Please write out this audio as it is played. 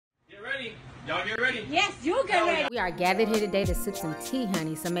Y'all get ready? Yes, you get ready. We are gathered here today to sip some tea,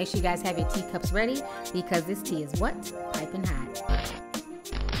 honey. So make sure you guys have your teacups ready because this tea is what? Piping hot.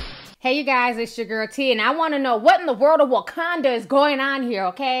 Hey, you guys, it's your girl T, and I want to know what in the world of Wakanda is going on here,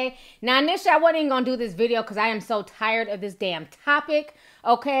 okay? Now, initially, I wasn't even going to do this video because I am so tired of this damn topic,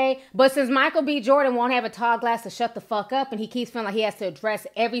 okay? But since Michael B. Jordan won't have a tall glass to shut the fuck up and he keeps feeling like he has to address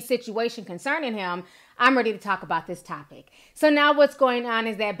every situation concerning him, I'm ready to talk about this topic. So now what's going on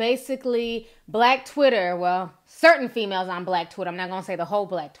is that basically Black Twitter, well, certain females on Black Twitter, I'm not going to say the whole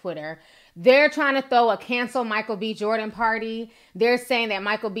Black Twitter, they're trying to throw a cancel Michael B. Jordan party. They're saying that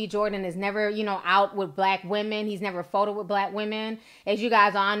Michael B. Jordan is never, out with black women. He's never photoed with black women. As you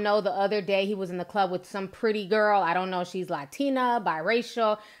guys all know, the other day he was in the club with some pretty girl. I don't know if she's Latina,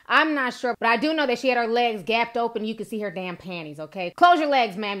 biracial. I'm not sure. But I do know that she had her legs gapped open. You can see her damn panties, okay? Close your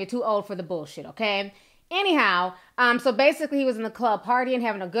legs, ma'am. You're too old for the bullshit, okay? Anyhow, so basically he was in the club partying,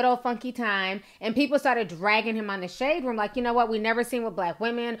 having a good old funky time, and people started dragging him on the shade room like, you know what, we never seen with black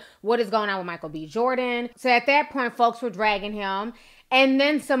women. What is going on with Michael B. Jordan? So at that point, folks were dragging him. And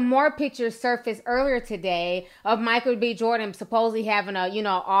then some more pictures surfaced earlier today of Michael B. Jordan supposedly having a,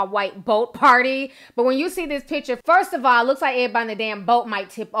 all-white boat party. But when you see this picture, first of all, it looks like everybody in the damn boat might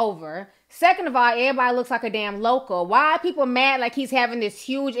tip over. Second of all, everybody looks like a damn local. Why are people mad like he's having this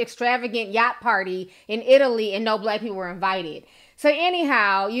huge, extravagant yacht party in Italy and no black people were invited? So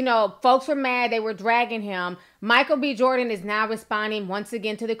anyhow, folks were mad. They were dragging him. Michael B. Jordan is now responding once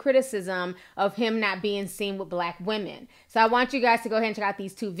again to the criticism of him not being seen with black women. So I want you guys to go ahead and check out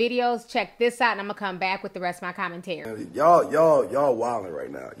these two videos. Check this out, and I'm going to come back with the rest of my commentary. Y'all wilding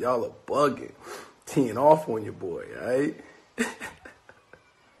right now. Y'all are bugging, teeing off on your boy, all right?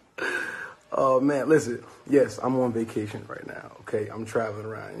 Oh, man, listen. Yes, I'm on vacation right now, okay? I'm traveling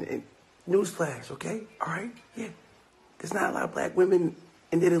around. And newsflash, okay? All right? Yeah. There's not a lot of black women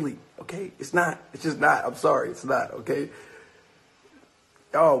in Italy, okay? It's not. It's just not. I'm sorry. It's not, okay?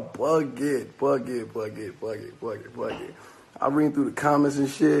 Y'all bug it. I read through the comments and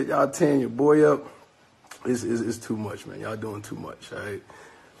shit. Y'all tearing your boy up. It's too much, man. Y'all doing too much, all right?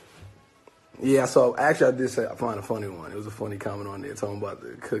 Yeah, so actually I did say I found a funny one. It was a funny comment on there talking about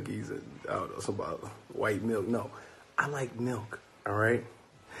the cookies and I don't know, something about white milk. No, I like milk, all right?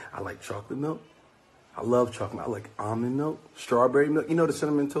 I like chocolate milk. I love chocolate. I like almond milk, strawberry milk. You know the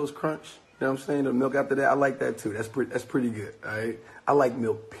Cinnamon Toast Crunch? You know what I'm saying? The milk after that, I like that too. That's pretty good, all right? I like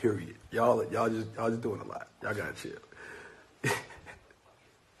milk, period. Y'all just doing a lot. Y'all gotta chill.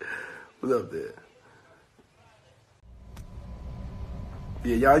 What's up there?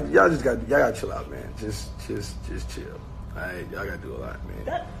 Yeah, y'all gotta chill out, man. Just chill. All right, y'all gotta do a lot,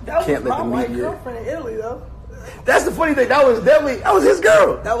 man. That was my white girlfriend in Italy, though. That's the funny thing. That was his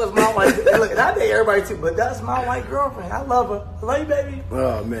girl. That was my white. Look, I date everybody too, but that's my white girlfriend. I love her. I love you, baby.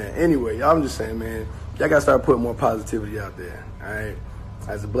 Oh man. Anyway, I'm just saying, man. Y'all gotta start putting more positivity out there. All right.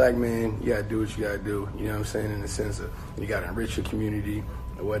 As a black man, you gotta do what you gotta do. You know what I'm saying? In the sense of you gotta enrich your community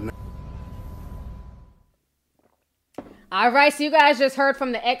and whatnot. All right, so you guys just heard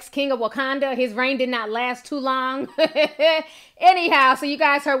from the ex-king of Wakanda. His reign did not last too long. Anyhow, so you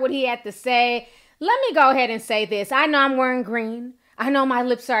guys heard what he had to say. Let me go ahead and say this. I know I'm wearing green. I know my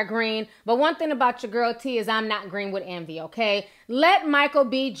lips are green. But one thing about your girl T is I'm not green with envy, okay? Let Michael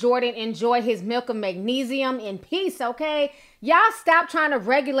B. Jordan enjoy his milk of magnesium in peace, okay? Y'all stop trying to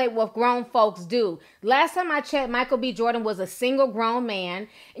regulate what grown folks do. Last time I checked, Michael B. Jordan was a single grown man.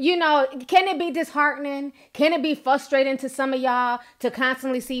 Can it be disheartening? Can it be frustrating to some of y'all to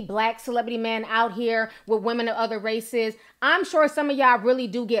constantly see black celebrity men out here with women of other races? I'm sure some of y'all really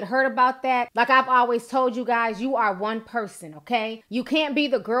do get hurt about that. Like I've always told you guys, you are one person, okay? You can't be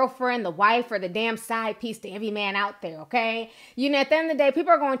the girlfriend, the wife, or the damn side piece to every man out there, okay? At the end of the day,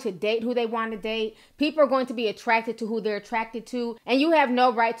 people are going to date who they want to date. People are going to be attracted to who they're attracted to. And you have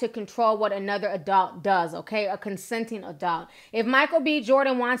no right to control what another adult does, okay? A consenting adult. If Michael B.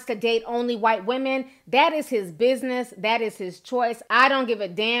 Jordan wants to date only white women, that is his business. That is his choice. I don't give a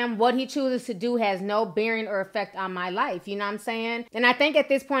damn. What he chooses to do has no bearing or effect on my life. You know what I'm saying? And I think at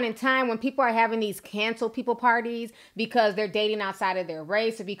this point in time, when people are having these cancel people parties because they're dating outside of their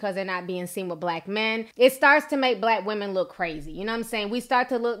race or because they're not being seen with black men, it starts to make black women look crazy. You know what I'm saying? We start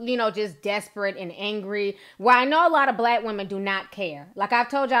to look, just desperate and angry. Where I know a lot of black women do not care. Like I've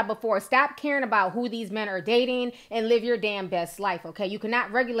told y'all before, stop caring about who these men are dating and live your damn best life, okay? You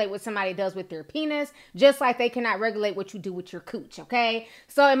cannot regulate what somebody does with their penis, just like they cannot regulate what you do with your cooch, okay?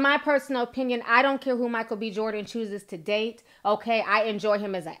 So in my personal opinion, I don't care who Michael B. Jordan chooses to date, okay? I enjoy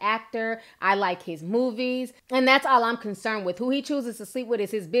him as an actor. I like his movies. And that's all I'm concerned with. Who he chooses to sleep with is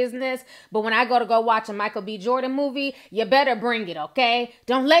his business. But when I go watch a Michael B. Jordan movie, you better better bring it, okay?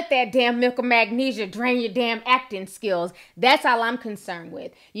 Don't let that damn milk of magnesia drain your damn acting skills. That's all I'm concerned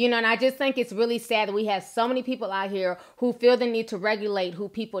with. You know, and I just think it's really sad that we have so many people out here who feel the need to regulate who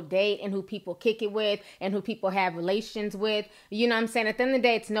people date and who people kick it with and who people have relations with. You know what I'm saying? At the end of the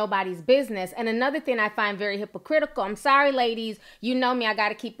day, it's nobody's business. And another thing I find very hypocritical, I'm sorry, ladies, you know me, I got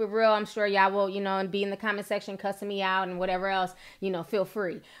to keep it real. I'm sure y'all will, you know, and be in the comment section cussing me out and whatever else, you know, feel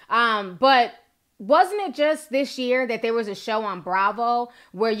free. But wasn't it just this year that there was a show on Bravo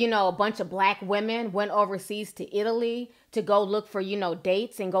where, you know, a bunch of black women went overseas to Italy to go look for, you know,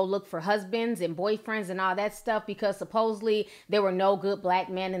 dates and go look for husbands and boyfriends and all that stuff because supposedly there were no good black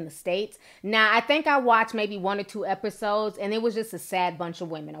men in the States. Now, I think I watched maybe 1 or 2 episodes and it was just a sad bunch of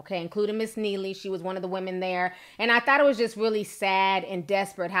women, okay, including Miss Neely. She was one of the women there. And I thought it was just really sad and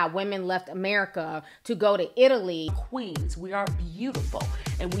desperate how women left America to go to Italy. Queens, we are beautiful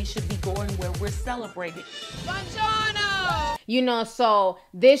and we should be going where we're celebrated. Buongiorno! You know, so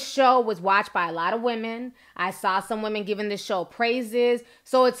this show was watched by a lot of women. I saw some women giving the show praises.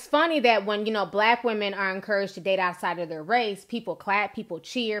 So it's funny that when, you know, black women are encouraged to date outside of their race, people clap, people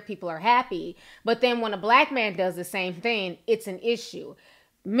cheer, people are happy. But then when a black man does the same thing, it's an issue.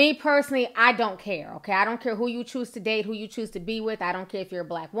 Me personally, I don't care, okay? I don't care who you choose to date, who you choose to be with. I don't care if you're a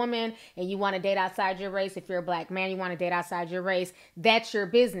black woman and you want to date outside your race. If you're a black man, you want to date outside your race. That's your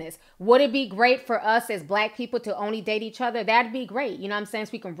business. Would it be great for us as black people to only date each other? That'd be great. You know what I'm saying?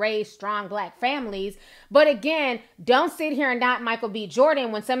 So we can raise strong black families. But again, don't sit here and not Michael B.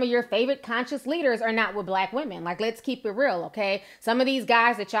 Jordan when some of your favorite conscious leaders are not with black women. Like, let's keep it real, okay? Some of these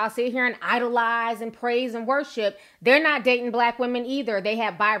guys that y'all sit here and idolize and praise and worship, they're not dating black women either. They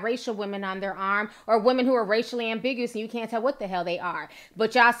have biracial women on their arm or women who are racially ambiguous and you can't tell what the hell they are.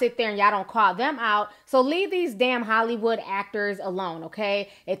 But y'all sit there and y'all don't call them out. So leave these damn Hollywood actors alone, okay?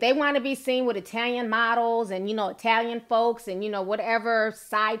 If they want to be seen with Italian models and, you know, Italian folks and, you know, whatever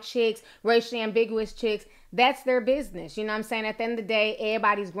side chicks, racially ambiguous chicks, that's their business. You know what I'm saying? At the end of the day,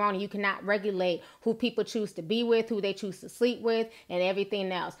 everybody's grown and you cannot regulate who people choose to be with, who they choose to sleep with, and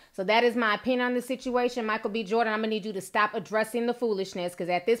everything else. So that is my opinion on the situation. Michael B. Jordan, I'm going to need you to stop addressing the foolishness because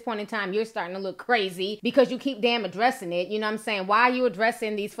at this point in time, you're starting to look crazy because you keep damn addressing it. You know what I'm saying? Why are you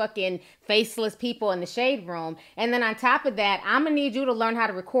addressing these fucking faceless people in the shade room? And then on top of that, I'm going to need you to learn how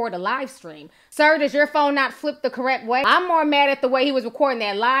to record a live stream. Sir, does your phone not flip the correct way? I'm more mad at the way he was recording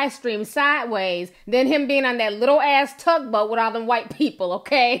that live stream sideways than him being on that little ass tugboat with all them white people,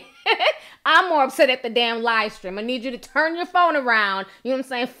 okay? I'm more upset at the damn live stream. I need you to turn your phone around, you know what I'm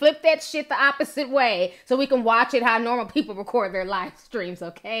saying? Flip that shit the opposite way so we can watch it how normal people record their live streams,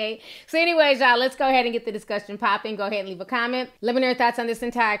 okay? So anyways, y'all, let's go ahead and get the discussion popping. Go ahead and leave a comment. Let me know your thoughts on this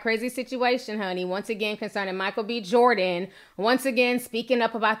entire crazy situation, honey. Once again, concerning Michael B. Jordan. Once again, speaking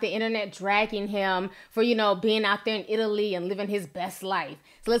up about the internet dragging him for, you know, being out there in Italy and living his best life.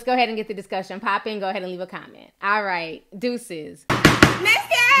 So let's go ahead and get the discussion popping. Go ahead and leave a comment. All right, deuces.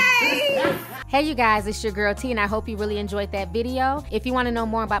 Hey you guys, it's your girl T and I hope you really enjoyed that video. If you want to know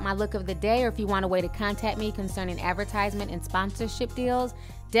more about my look of the day or if you want a way to contact me concerning advertisement and sponsorship deals,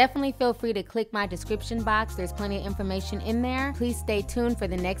 definitely feel free to click my description box. There's plenty of information in there. Please stay tuned for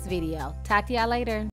the next video. Talk to y'all later.